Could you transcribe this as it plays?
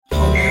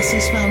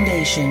Genesis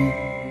Foundation.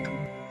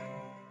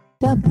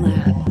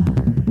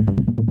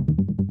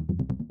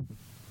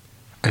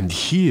 And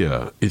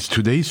here is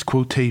today's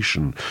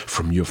quotation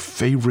from your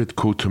favorite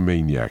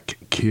quotomaniac,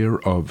 care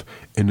of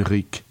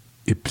Henrik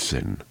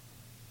Ibsen.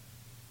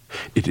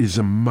 It is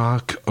a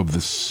mark of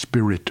the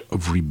spirit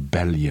of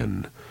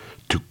rebellion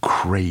to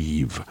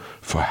crave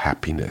for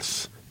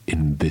happiness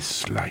in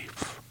this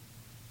life.